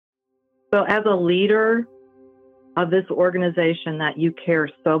So as a leader of this organization that you care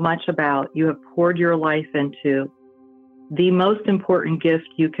so much about, you have poured your life into, the most important gift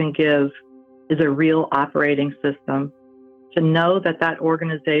you can give is a real operating system to know that that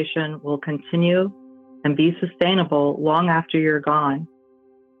organization will continue and be sustainable long after you're gone.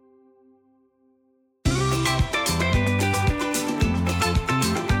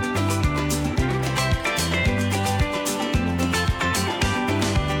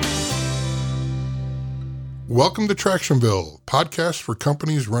 Welcome to Tractionville, podcast for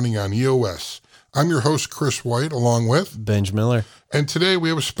companies running on EOS. I'm your host, Chris White, along with Benj Miller. And today we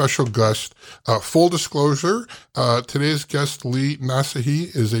have a special guest. Full disclosure, today's guest, Lee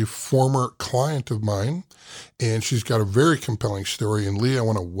Nasehi, is a former client of mine, and she's got a very compelling story. And Lee, I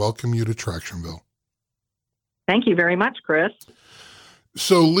want to welcome you to Tractionville. Thank you very much, Chris.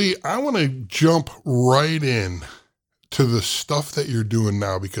 So Lee, I want to jump right in to the stuff that you're doing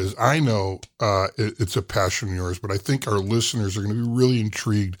now, because I know it's a passion of yours, but I think our listeners are going to be really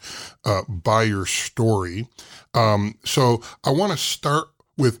intrigued by your story. So I want to start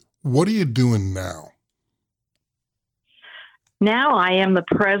with, what are you doing now? Now I am the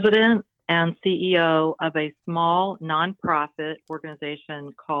president and CEO of a small nonprofit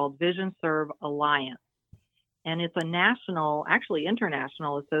organization called Vision Serve Alliance. And it's a national, actually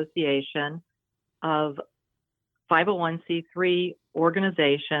international association of 501c3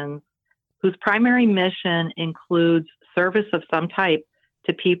 organizations whose primary mission includes service of some type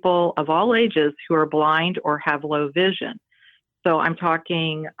to people of all ages who are blind or have low vision. So I'm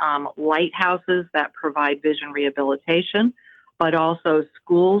talking lighthouses that provide vision rehabilitation, but also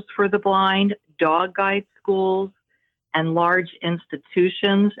schools for the blind, dog guide schools, and large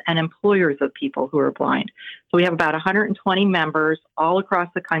institutions and employers of people who are blind. So we have about 120 members all across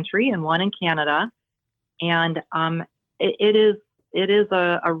the country and one in Canada. And it is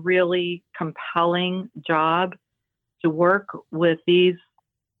a really compelling job to work with these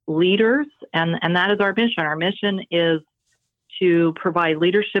leaders, and that is our mission. Our mission is to provide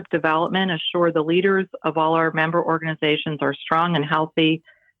leadership development, assure the leaders of all our member organizations are strong and healthy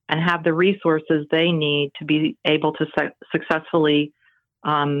and have the resources they need to be able to successfully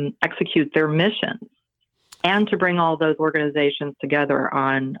execute their missions, and to bring all those organizations together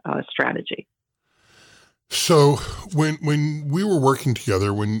on strategy. So when we were working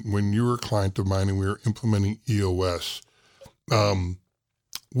together, when you were a client of mine and we were implementing EOS,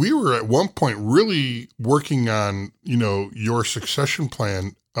 we were at one point really working on, your succession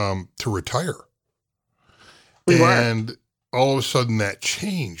plan to retire. And all of a sudden that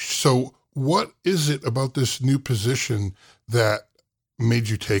changed. So what is it about this new position that made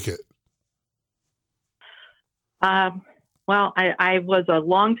you take it? Well, I was a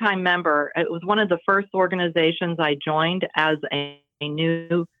longtime member. It was one of the first organizations I joined as a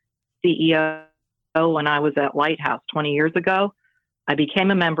new CEO when I was at Lighthouse 20 years ago. I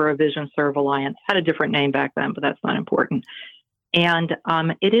became a member of Vision Serve Alliance. Had a different name back then, but that's not important. And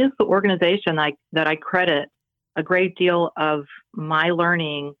it is the organization that I credit a great deal of my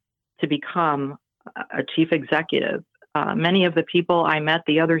learning to become a chief executive. Many of the people I met,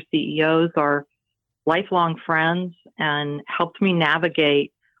 the other CEOs, are lifelong friends and helped me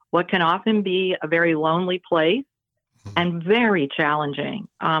navigate what can often be a very lonely place and very challenging.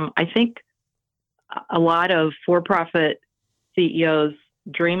 I think a lot of for-profit CEOs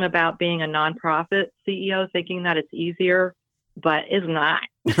dream about being a nonprofit CEO, thinking that it's easier, but it's not.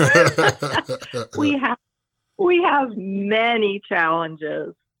 We have many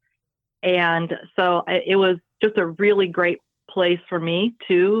challenges. And so it was just a really great place for me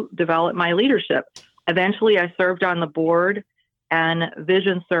to develop my leadership. Eventually, I served on the board, and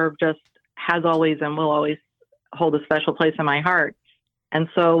Vision Serve just has always and will always hold a special place in my heart. And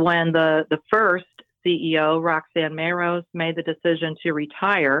so when the first CEO, Roxanne Mayros, made the decision to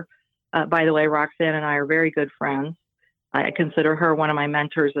retire, by the way, Roxanne and I are very good friends. I consider her one of my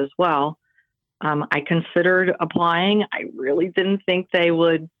mentors as well. I considered applying. I really didn't think they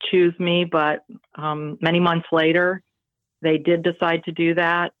would choose me, but many months later, they did decide to do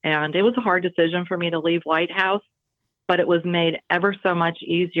that. And it was a hard decision for me to leave Lighthouse, but it was made ever so much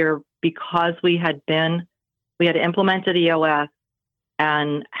easier because we had implemented EOS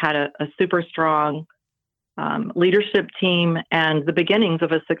and had a super strong leadership team and the beginnings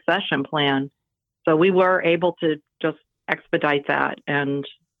of a succession plan. So we were able to just expedite that, and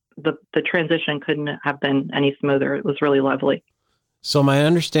the transition couldn't have been any smoother. It was really lovely. So am I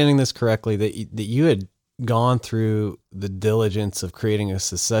understanding this correctly, that you had gone through the diligence of creating a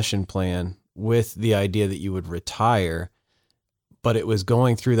succession plan with the idea that you would retire, but it was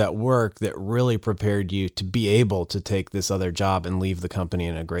going through that work that really prepared you to be able to take this other job and leave the company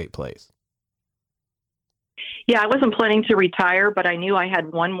in a great place? Yeah, I wasn't planning to retire, but I knew I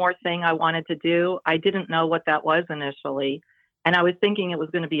had one more thing I wanted to do. I didn't know what that was initially. And I was thinking it was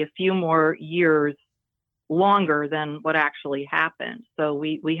going to be a few more years longer than what actually happened. So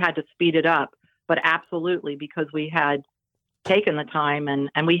we had to speed it up. But absolutely, because we had taken the time and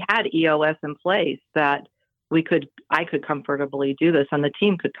we had EOS in place that I could comfortably do this and the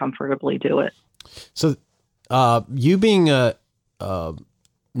team could comfortably do it. So you being a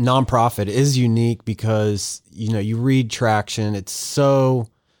nonprofit is unique because, you read Traction. It's so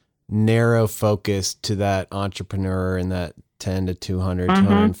narrow focused to that entrepreneur and that 10 to 200,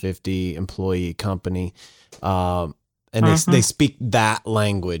 250 employee company. And they speak that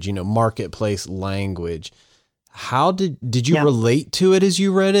language, marketplace language. How did you relate to it as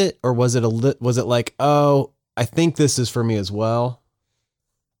you read it? Or was it like, oh, I think this is for me as well?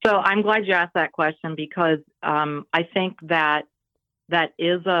 So I'm glad you asked that question because I think that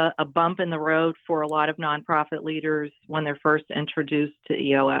is a bump in the road for a lot of nonprofit leaders when they're first introduced to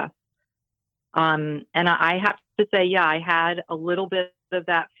EOS. And I have to say, yeah, I had a little bit of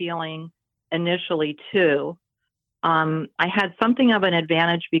that feeling initially too. I had something of an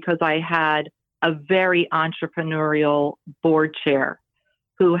advantage because I had a very entrepreneurial board chair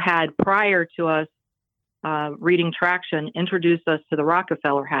who had, prior to us reading Traction, introduced us to the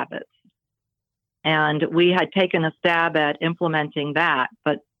Rockefeller habits. And we had taken a stab at implementing that,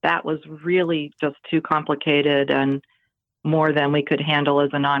 but that was really just too complicated and more than we could handle as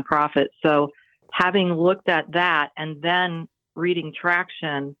a nonprofit. So having looked at that and then reading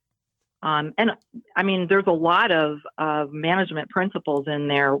Traction, and I mean, there's a lot of management principles in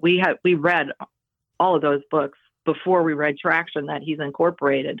there. We read all of those books before we read Traction that he's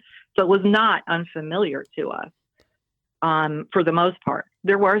incorporated. So it was not unfamiliar to us for the most part.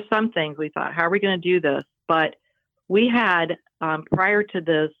 There were some things we thought, how are we going to do this? But we had, prior to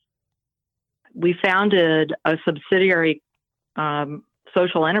this, we founded a subsidiary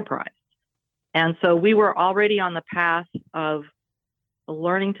social enterprise. And so we were already on the path of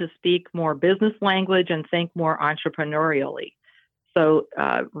learning to speak more business language and think more entrepreneurially. So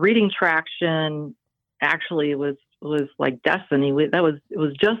reading Traction actually was like destiny. It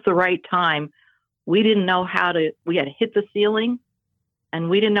was just the right time. We didn't know we had hit the ceiling and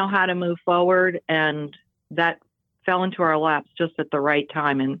we didn't know how to move forward. And that fell into our laps just at the right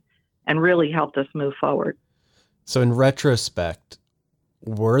time and really helped us move forward. So in retrospect,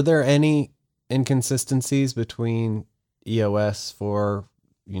 were there any inconsistencies between EOS for,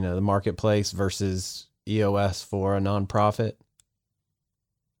 the marketplace versus EOS for a nonprofit?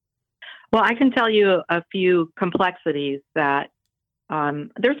 Well, I can tell you a few complexities that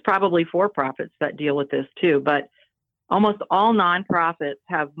there's probably for-profits that deal with this too, but almost all nonprofits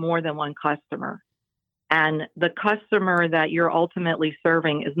have more than one customer. And the customer that you're ultimately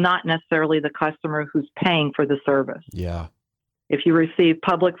serving is not necessarily the customer who's paying for the service. Yeah. If you receive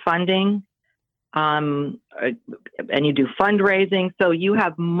public funding, and you do fundraising, so you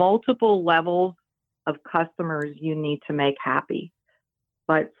have multiple levels of customers you need to make happy.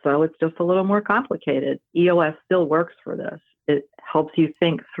 But so it's just a little more complicated. EOS still works for this. It helps you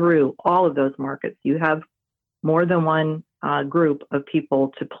think through all of those markets. You have more than one group of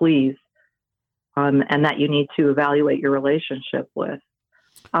people to please, and that you need to evaluate your relationship with.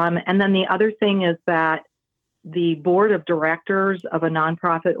 And then the other thing is that the board of directors of a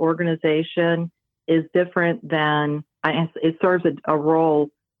nonprofit organization is different than, it serves a role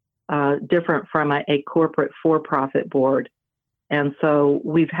different from a corporate for-profit board. And so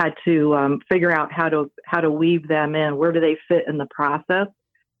we've had to figure out how to weave them in. Where do they fit in the process?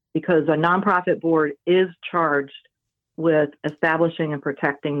 Because a nonprofit board is charged with establishing and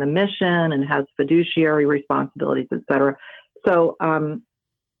protecting the mission and has fiduciary responsibilities, et cetera. So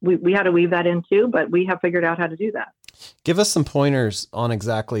we had to weave that in too, but we have figured out how to do that. Give us some pointers on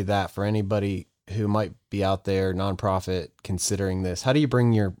exactly that for anybody who might be out there, nonprofit, considering this. How do you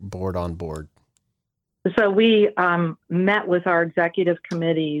bring your board on board? So we met with our executive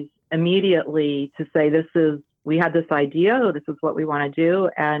committees immediately to say, we had this idea, this is what we want to do.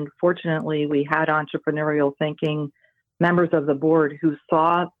 And fortunately, we had entrepreneurial thinking members of the board who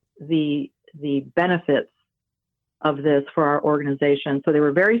saw the benefits of this for our organization. So they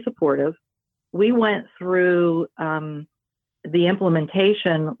were very supportive. We went through the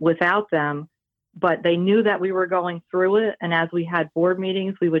implementation without them, but they knew that we were going through it. And as we had board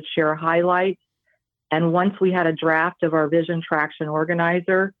meetings, we would share highlights. And once we had a draft of our Vision Traction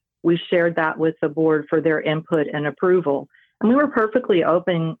Organizer, we shared that with the board for their input and approval. And we were perfectly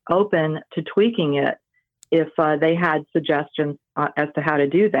open to tweaking it if they had suggestions as to how to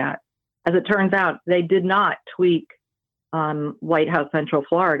do that. As it turns out, they did not tweak White House Central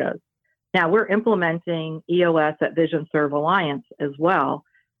Florida's. Now we're implementing EOS at Vision Serve Alliance as well.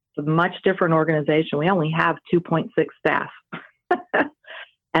 It's a much different organization. We only have 2.6 staff.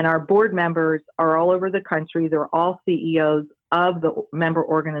 And our board members are all over the country. They're all CEOs of the member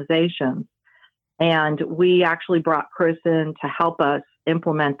organizations. And we actually brought Chris in to help us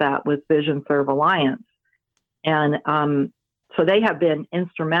implement that with Vision Serve Alliance. And so they have been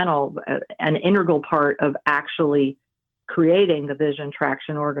instrumental, an integral part of actually creating the Vision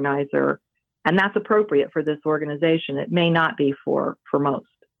Traction Organizer. And that's appropriate for this organization. It may not be for most.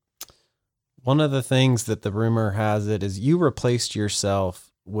 One of the things that the rumor has it is you replaced yourself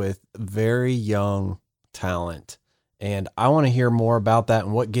with very young talent. And I want to hear more about that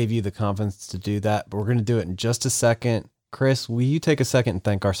and what gave you the confidence to do that. But we're going to do it in just a second. Chris, will you take a second and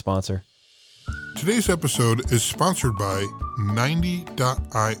thank our sponsor? Today's episode is sponsored by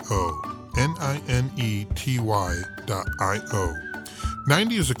 90.io, NINETY.io.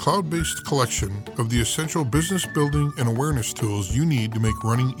 90 is a cloud-based collection of the essential business building and awareness tools you need to make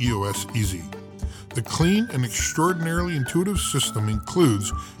running EOS easy. The clean and extraordinarily intuitive system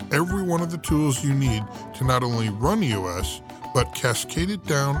includes every one of the tools you need to not only run EOS, but cascade it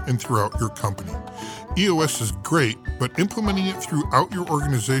down and throughout your company. EOS is great, but implementing it throughout your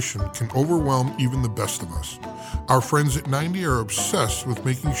organization can overwhelm even the best of us. Our friends at 90 are obsessed with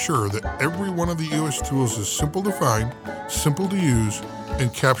making sure that every one of the EOS tools is simple to find, simple to use,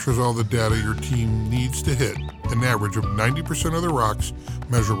 and captures all the data your team needs to hit an average of 90% of the rocks,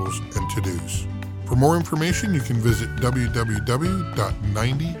 measurables, and to-dos. For more information, you can visit www.90.io.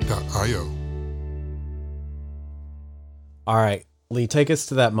 All right, Lee, take us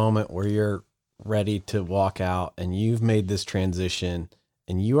to that moment where you're ready to walk out and you've made this transition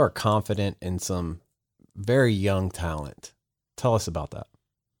and you are confident in some very young talent. Tell us about that.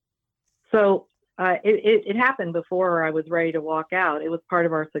 So it happened before I was ready to walk out. It was part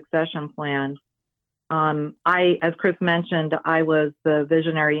of our succession plan. As Chris mentioned, I was the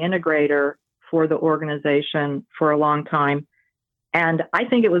visionary integrator for the organization for a long time. And I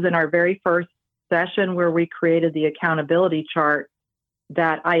think it was in our very first session where we created the accountability chart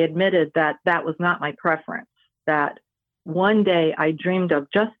that I admitted that that was not my preference, that one day I dreamed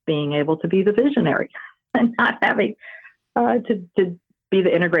of just being able to be the visionary and not having to be the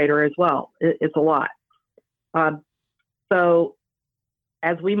integrator as well. It's a lot. So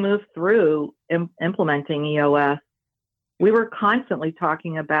as we moved through implementing EOS, we were constantly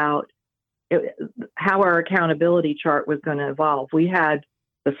talking about how our accountability chart was going to evolve. We had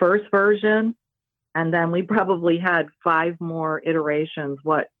the first version, and then we probably had 5 more iterations,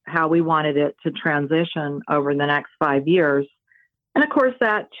 how we wanted it to transition over the next 5 years. And of course,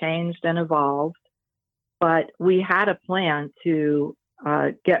 that changed and evolved. But we had a plan to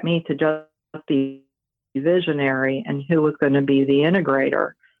get me to just be visionary and who was going to be the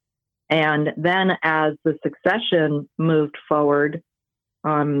integrator. And then as the succession moved forward,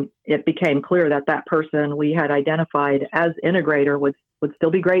 it became clear that that person we had identified as integrator would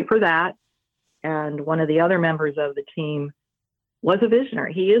still be great for that. And one of the other members of the team was a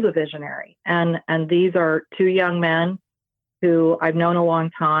visionary. He is a visionary. And these are 2 young men who I've known a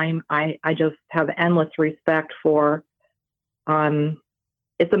long time. I just have endless respect for.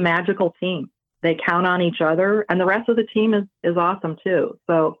 It's a magical team. They count on each other, and the rest of the team is awesome too.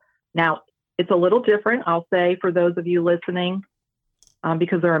 So now it's a little different, I'll say, for those of you listening,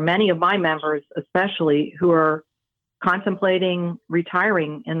 because there are many of my members, especially, who are contemplating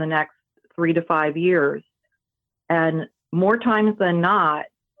retiring in the next 3 to 5 years. And more times than not,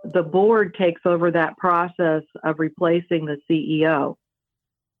 the board takes over that process of replacing the CEO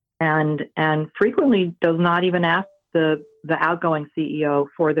and frequently does not even ask the outgoing CEO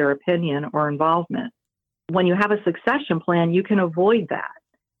for their opinion or involvement. When you have a succession plan, you can avoid that.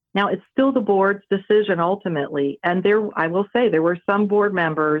 Now, it's still the board's decision ultimately. And I will say, there were some board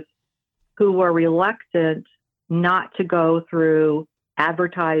members who were reluctant not to go through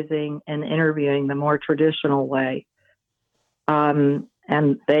advertising and interviewing the more traditional way. And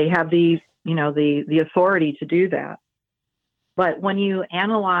they have the authority to do that. But when you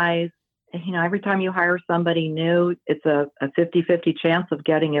analyze, every time you hire somebody new, it's a 50-50 chance of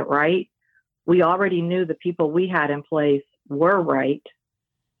getting it right. We already knew the people we had in place were right.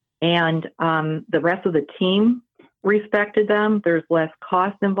 And the rest of the team respected them. There's less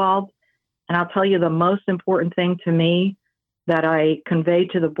cost involved. And I'll tell you, the most important thing to me that I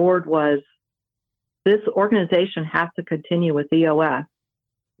conveyed to the board was this organization has to continue with EOS.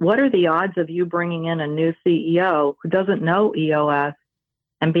 What are the odds of you bringing in a new CEO who doesn't know EOS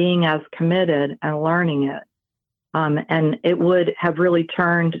and being as committed and learning it? And it would have really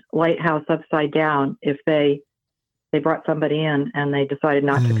turned Lighthouse upside down if they they brought somebody in and they decided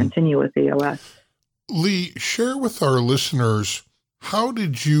not to continue with EOS. Lee, share with our listeners, how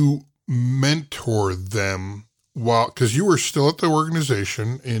did you mentor them because you were still at the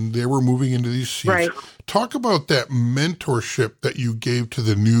organization and they were moving into these seats? Right. Talk about that mentorship that you gave to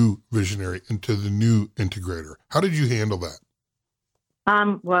the new visionary and to the new integrator. How did you handle that?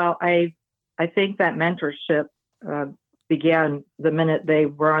 Well, I think that mentorship began the minute they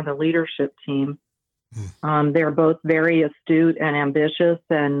were on the leadership team. They were both very astute and ambitious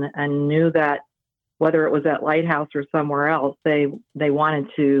and knew that whether it was at Lighthouse or somewhere else, they wanted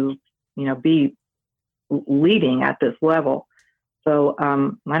to, be leading at this level. So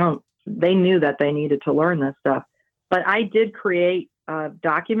they knew that they needed to learn this stuff. But I did create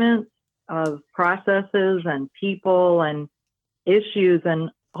documents of processes and people and issues and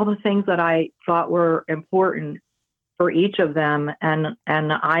all the things that I thought were important for each of them. And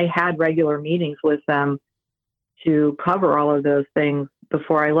I had regular meetings with them to cover all of those things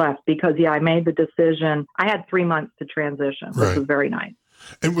before I left because, I made the decision. I had 3 months to transition, which was very nice.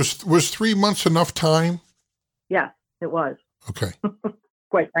 And was 3 months enough time? Yes, it was. Okay.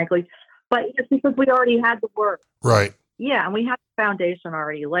 Quite frankly. But it's because we already had the work. Right. Yeah, and we had the foundation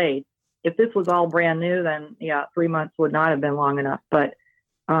already laid. If this was all brand new, then 3 months would not have been long enough. But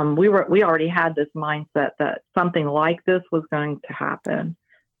we already had this mindset that something like this was going to happen.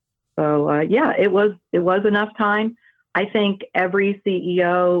 So it was enough time. I think every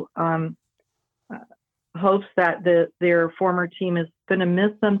CEO hopes that their former team is going to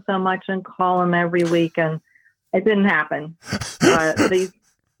miss them so much and call them every week, and it didn't happen.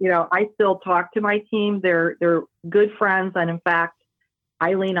 I still talk to my team. They're good friends, and in fact,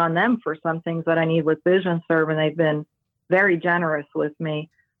 I lean on them for some things that I need with VisionServe, and they've been very generous with me.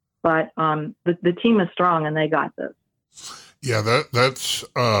 But the team is strong, and they got this. Yeah, that's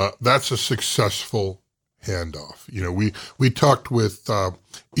a successful handoff. We talked with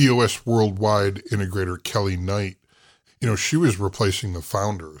EOS Worldwide integrator Kelly Knight. She was replacing the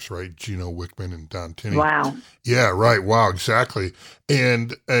founders, right? Gino Wickman and Don Tinney. Wow. Yeah, right. Wow, exactly.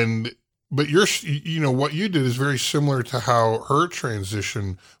 But what you did is very similar to how her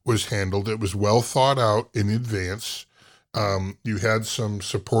transition was handled. It was well thought out in advance. You had some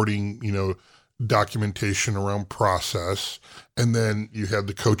supporting, documentation around process, and then you had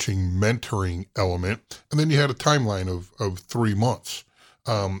the coaching mentoring element, and then you had a timeline of 3 months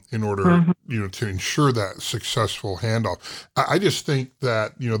in order, to ensure that successful handoff. I just think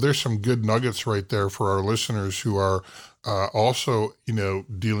that, there's some good nuggets right there for our listeners who are also,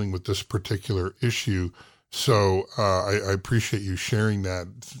 dealing with this particular issue. So I appreciate you sharing that.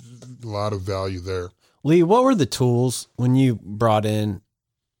 A lot of value there. Lee, what were the tools when you brought in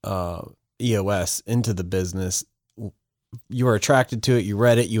EOS into the business? You were attracted to it. You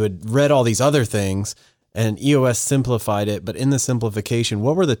read it. You had read all these other things, and EOS simplified it. But in the simplification,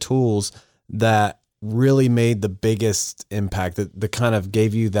 what were the tools that really made the biggest impact, that kind of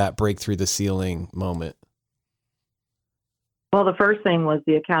gave you that break through the ceiling moment? Well, the first thing was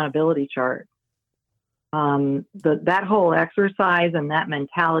the accountability chart. That whole exercise and that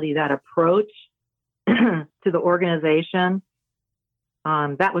mentality, that approach to the organization,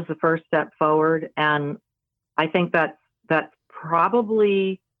 that was the first step forward. And I think that's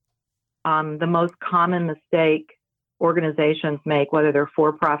probably the most common mistake organizations make, whether they're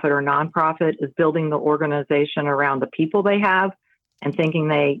for-profit or nonprofit, is building the organization around the people they have and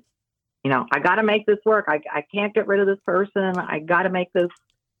thinking I got to make this work. I can't get rid of this person. I got to make this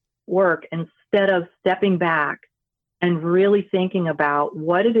work, instead of stepping back and really thinking about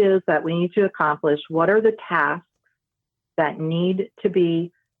what it is that we need to accomplish. What are the tasks that need to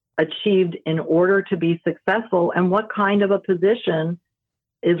be achieved in order to be successful, and what kind of a position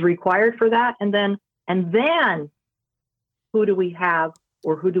is required for that? And then who do we have,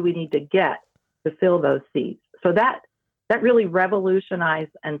 or who do we need to get to fill those seats? So that really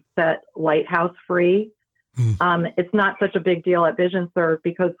revolutionized and set Lighthouse free. It's not such a big deal at VisionServe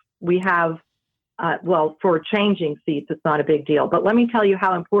because we have, for changing seats, it's not a big deal. But let me tell you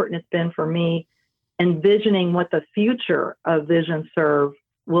how important it's been for me envisioning what the future of VisionServe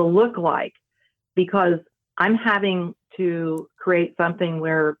will look like, because I'm having to create something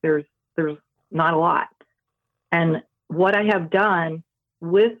where there's not a lot. And what I have done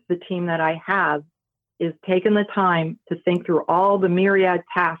with the team that I have is taken the time to think through all the myriad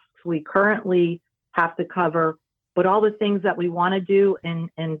tasks we currently have to cover, but all the things that we want to do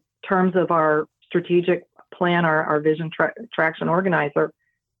in terms of our strategic plan, our vision traction organizer.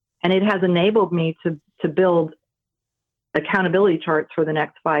 And it has enabled me to build accountability charts for the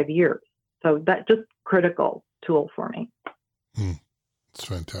next 5 years. So that's just critical tool for me. It's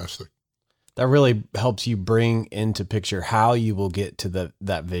fantastic. That really helps you bring into picture how you will get to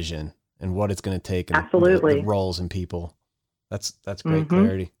that vision and what it's going to take, and Absolutely. the roles and people. That's great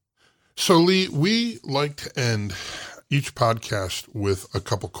clarity. So Lee, we like to end each podcast with a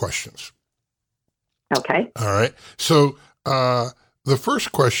couple questions. Okay. All right. So the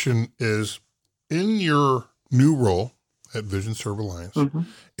first question is, in your new role at Vision Serve Alliance,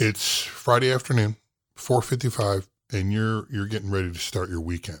 it's Friday afternoon, 4:55, and you're getting ready to start your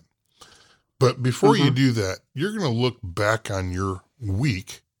weekend. But before you do that, you're going to look back on your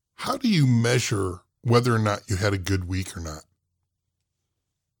week. How do you measure whether or not you had a good week or not?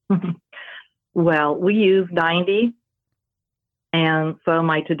 Well, we use 90, and so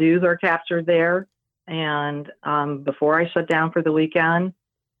my to-dos are captured there. And before I shut down for the weekend,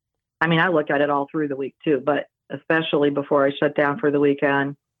 I mean, I look at it all through the week too, but especially before I shut down for the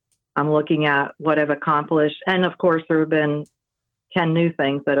weekend, I'm looking at what I've accomplished. And of course, there have been 10 new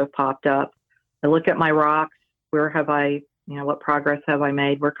things that have popped up. I look at my rocks. Where have I, what progress have I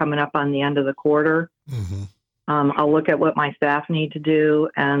made? We're coming up on the end of the quarter. I'll look at what my staff need to do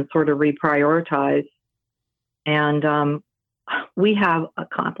and sort of reprioritize. And we have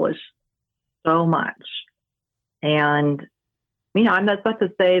accomplished so much. And, I'm not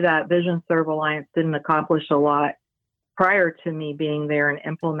to say that Vision Serve Alliance didn't accomplish a lot prior to me being there and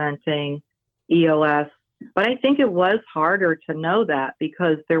implementing EOS. But I think it was harder to know that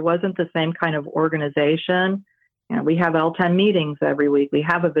because there wasn't the same kind of organization. We have L10 meetings every week. We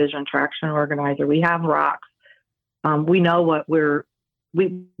have a vision traction organizer. We have rocks. We know what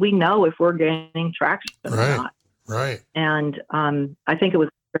we know if we're gaining traction or not. Right. And I think it was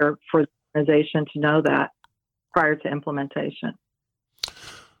fair for the organization to know that prior to implementation.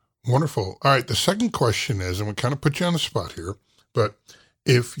 Wonderful. All right. The second question is, and we kind of put you on the spot here, but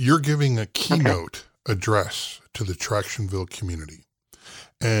if you're giving a keynote address to the Tractionville community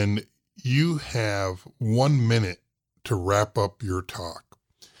and you have 1 minute to wrap up your talk,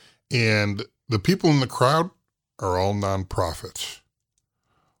 and the people in the crowd are all nonprofits,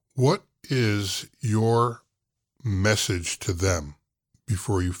 what is your message to them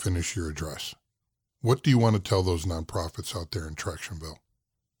before you finish your address? What do you want to tell those nonprofits out there in Tractionville?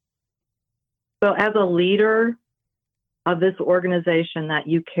 So as a leader of this organization that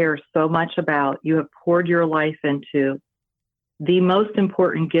you care so much about, you have poured your life into, the most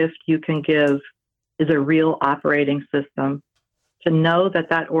important gift you can give is a real operating system to know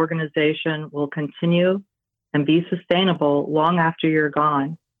that organization will continue and be sustainable long after you're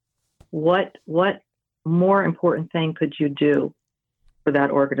gone. What more important thing could you do for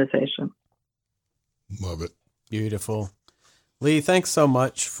that organization? Love it. Beautiful. Lee, thanks so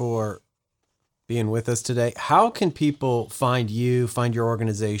much for being with us today. How can people find you, find your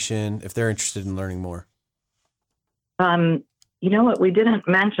organization, if they're interested in learning more? You know what? We didn't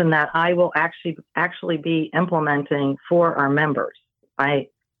mention that I will actually be implementing for our members.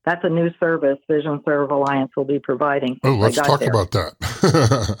 That's a new service Vision Serve Alliance will be providing. Oh, let's talk about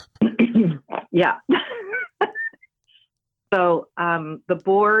that. Yeah. So when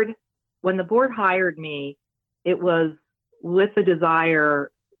the board hired me, it was with the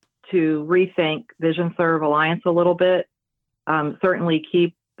desire to rethink Vision Serve Alliance a little bit, certainly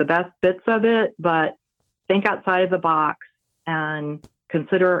keep the best bits of it, but think outside of the box and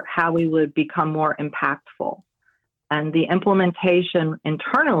consider how we would become more impactful. And the implementation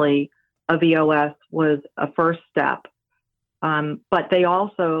internally of EOS was a first step. But they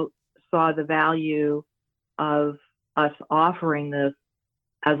also saw the value of us offering this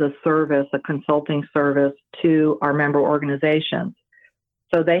as a service, a consulting service to our member organizations.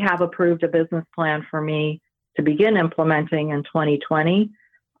 So they have approved a business plan for me to begin implementing in 2020.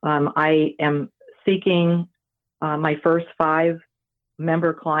 I am seeking my first 5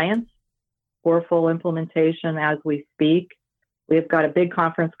 member clients for full implementation as we speak. We've got a big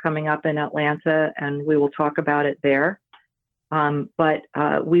conference coming up in Atlanta, and we will talk about it there. But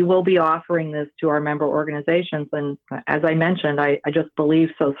we will be offering this to our member organizations. And as I mentioned, I just believe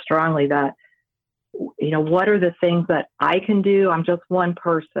so strongly that, what are the things that I can do? I'm just one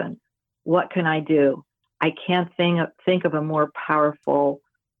person. What can I do? I can't think of a more powerful,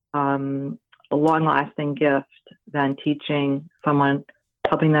 long-lasting gift than teaching someone,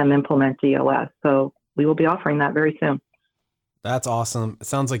 helping them implement EOS. So we will be offering that very soon. That's awesome. It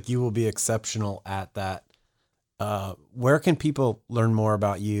sounds like you will be exceptional at that. Where can people learn more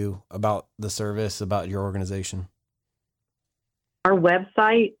about you, about the service, about your organization? Our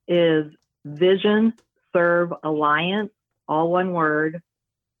website is Vision Serve Alliance, all one word,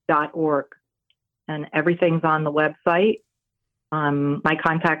 .org. And everything's on the website. My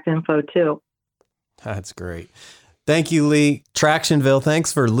contact info too. That's great. Thank you, Lee. Tractionville,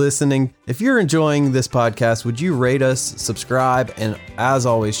 thanks for listening. If you're enjoying this podcast, would you rate us, subscribe, and as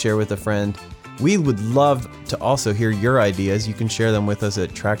always, share with a friend? We would love to also hear your ideas. You can share them with us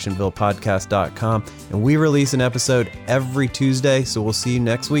at tractionvillepodcast.com. And we release an episode every Tuesday, so we'll see you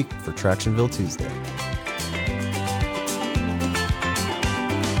next week for Tractionville Tuesday.